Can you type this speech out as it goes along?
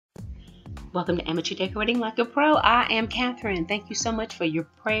Welcome to Amateur Decorating Like a Pro. I am Catherine. Thank you so much for your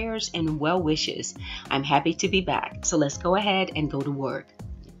prayers and well wishes. I'm happy to be back. So let's go ahead and go to work.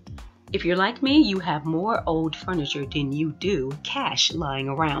 If you're like me, you have more old furniture than you do cash lying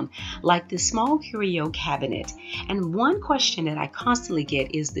around, like this small curio cabinet. And one question that I constantly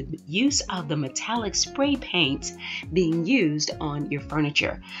get is the use of the metallic spray paint being used on your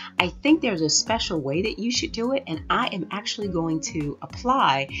furniture. I think there's a special way that you should do it, and I am actually going to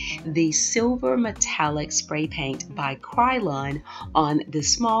apply the silver metallic spray paint by Krylon on the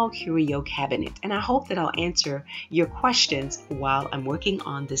small curio cabinet. And I hope that I'll answer your questions while I'm working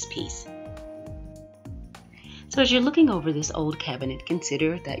on this piece. So as you're looking over this old cabinet,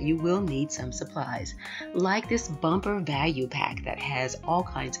 consider that you will need some supplies, like this bumper value pack that has all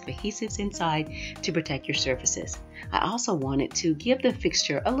kinds of adhesives inside to protect your surfaces. I also wanted to give the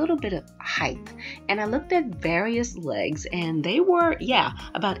fixture a little bit of height, and I looked at various legs, and they were,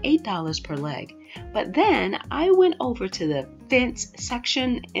 about $8 per leg. But then I went over to the fence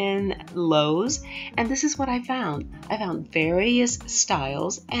section in Lowe's, and this is what I found. I found various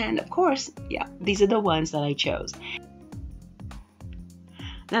styles, and of course, these are the ones that I chose.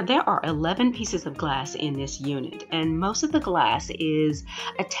 Now there are 11 pieces of glass in this unit, and most of the glass is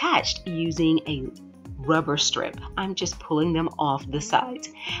attached using a rubber strip. I'm just pulling them off the sides.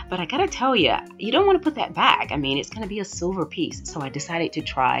 But I gotta tell you, you don't want to put that back. I mean, it's gonna be a silver piece. So I decided to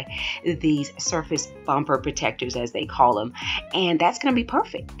try these surface bumper protectors, as they call them. And that's gonna be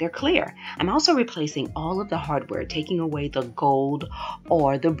perfect. They're clear. I'm also replacing all of the hardware, taking away the gold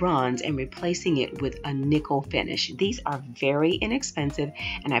or the bronze and replacing it with a nickel finish. These are very inexpensive,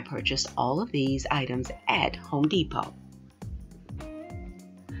 and I purchased all of these items at Home Depot.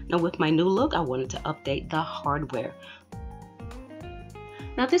 Now with my new look, I wanted to update the hardware.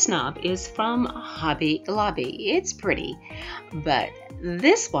 Now this knob is from Hobby Lobby. It's pretty, but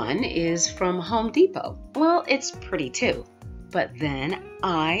this one is from Home Depot. Well, it's pretty too. But then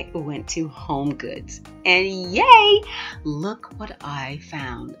I went to Home Goods, and yay! Look what I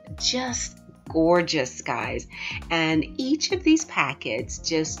found. Just gorgeous, guys. And each of these packets,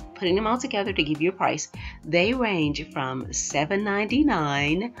 just putting them all together to give you a price, they range from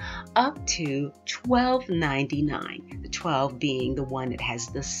 $7.99 up to $12.99. The 12 being the one that has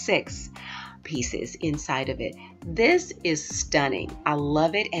the 6 pieces inside of it. This is stunning. I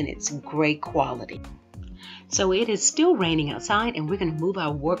love it, and it's great quality. So it is still raining outside, and we're going to move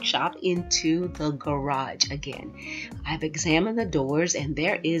our workshop into the garage again. I've examined the doors, and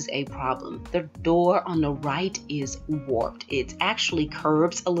there is a problem. The door on the right is warped. It actually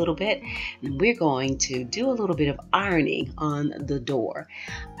curves a little bit, and we're going to do a little bit of ironing on the door.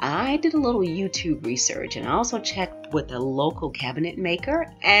 I did a little YouTube research, and I also checked with a local cabinet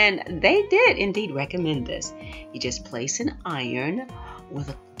maker, and they did indeed recommend this. You just place an iron with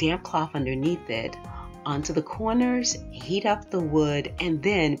a damp cloth underneath it onto the corners, heat up the wood, and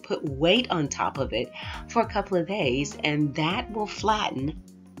then put weight on top of it for a couple of days, and that will flatten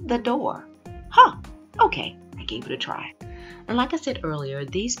the door. Okay, I gave it a try. And like I said earlier,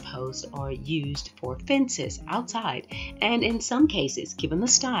 these posts are used for fences outside, and in some cases, given the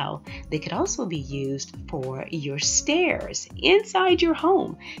style, they could also be used for your stairs inside your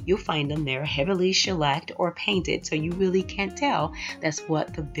home. You'll find them there heavily shellacked or painted, so you really can't tell that's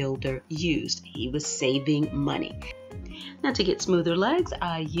what the builder used. He was saving money. Now to get smoother legs,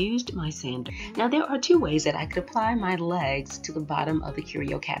 I used my sander. Now there are 2 ways that I could apply my legs to the bottom of the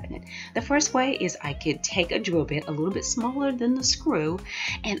curio cabinet. The first way is I could take a drill bit a little bit smaller than the screw,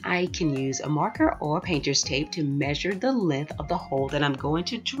 and I can use a marker or painter's tape to measure the length of the hole that I'm going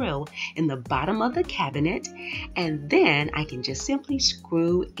to drill in the bottom of the cabinet, and then I can just simply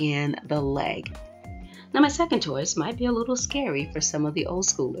screw in the leg. Now my second choice might be a little scary for some of the old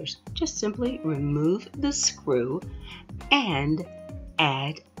schoolers. Just simply remove the screw and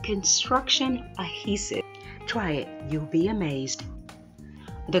add construction adhesive. Try it, you'll be amazed.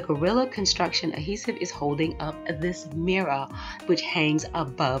 The Gorilla Construction Adhesive is holding up this mirror which hangs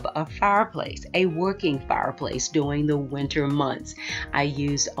above a fireplace, a working fireplace during the winter months. I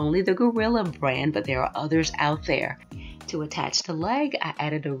used only the Gorilla brand, but there are others out there. To attach the leg, I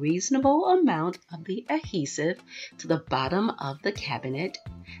added a reasonable amount of the adhesive to the bottom of the cabinet,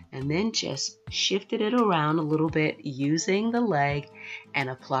 and then just shifted it around a little bit using the leg and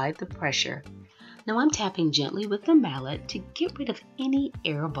applied the pressure. Now I'm tapping gently with the mallet to get rid of any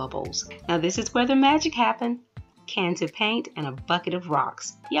air bubbles. Now this is where the magic happened. Cans of paint and a bucket of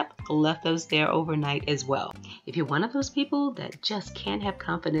rocks. Yep, left those there overnight as well. If you're one of those people that just can't have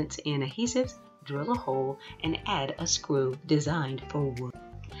confidence in adhesives, drill a hole and add a screw designed for wood.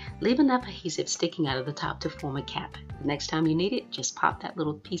 Leave enough adhesive sticking out of the top to form a cap. The next time you need it, just pop that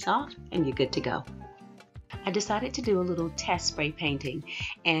little piece off and you're good to go. I decided to do a little test spray painting,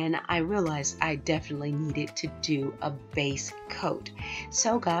 and I realized I definitely needed to do a base coat.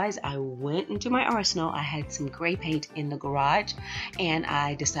 So guys, I went into my arsenal. I had some gray paint in the garage, and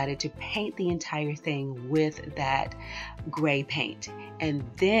I decided to paint the entire thing with that gray paint and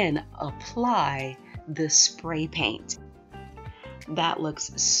then apply the spray paint. That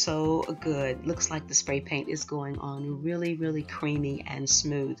looks so good. Looks like the spray paint is going on really, really creamy and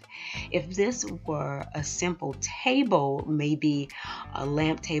smooth. If this were a simple table, maybe a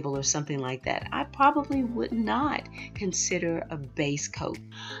lamp table or something like that, I probably would not consider a base coat.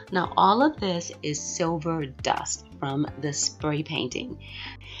 Now, all of this is silver dust from the spray painting.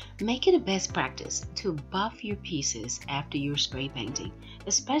 Make it a best practice to buff your pieces after your spray painting,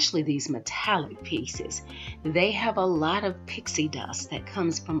 especially these metallic pieces. They have a lot of pixie dust that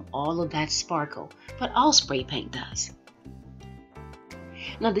comes from all of that sparkle, but all spray paint does.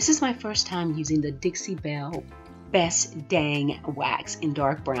 Now, this is my first time using the Dixie Belle Best Dang wax in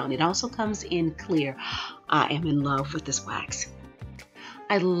dark brown. It also comes in clear. I am in love with this wax.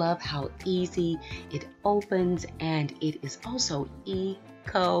 I love how easy it opens, and it is also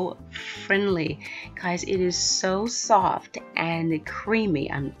eco-friendly. Guys, it is so soft and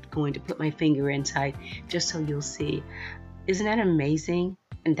creamy. I'm going to put my finger inside just so you'll see. Isn't that amazing?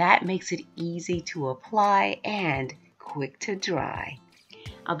 And that makes it easy to apply and quick to dry.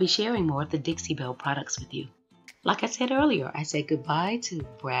 I'll be sharing more of the Dixie Belle products with you. Like I said earlier, I said goodbye to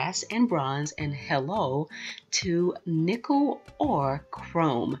brass and bronze and hello to nickel or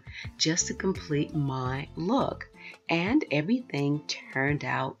chrome just to complete my look. And everything turned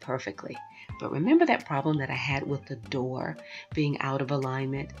out perfectly. But remember that problem that I had with the door being out of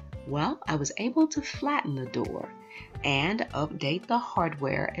alignment? Well, I was able to flatten the door and update the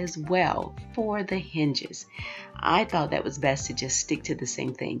hardware as well for the hinges. I thought that was best to just stick to the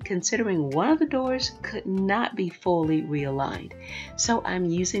same thing, considering one of the doors could not be fully realigned. So I'm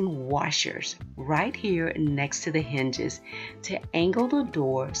using washers right here next to the hinges to angle the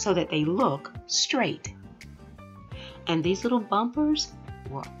door so that they look straight. And these little bumpers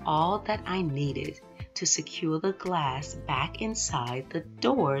were all that I needed to secure the glass back inside the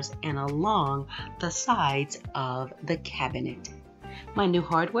doors and along the sides of the cabinet. My new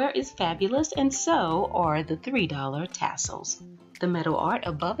hardware is fabulous, and so are the $3 tassels. The metal art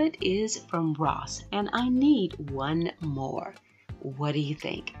above it is from Ross, and I need one more. What do you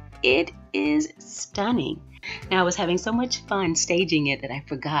think? It is stunning. Now, I was having so much fun staging it that I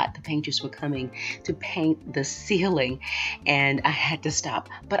forgot the painters were coming to paint the ceiling, and I had to stop.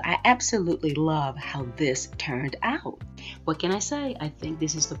 But I absolutely love how this turned out. What can I say? I think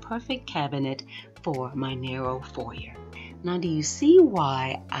this is the perfect cabinet for my narrow foyer. Now, do you see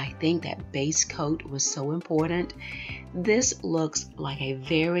why I think that base coat was so important? This looks like a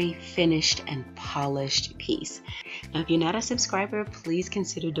very finished and polished piece. Now, if you're not a subscriber, please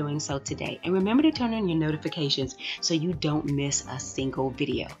consider doing so today. And remember to turn on your notifications so you don't miss a single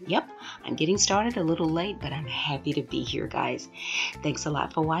video. Yep, I'm getting started a little late, but I'm happy to be here, guys. Thanks a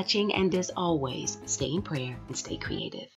lot for watching, and as always, stay in prayer and stay creative.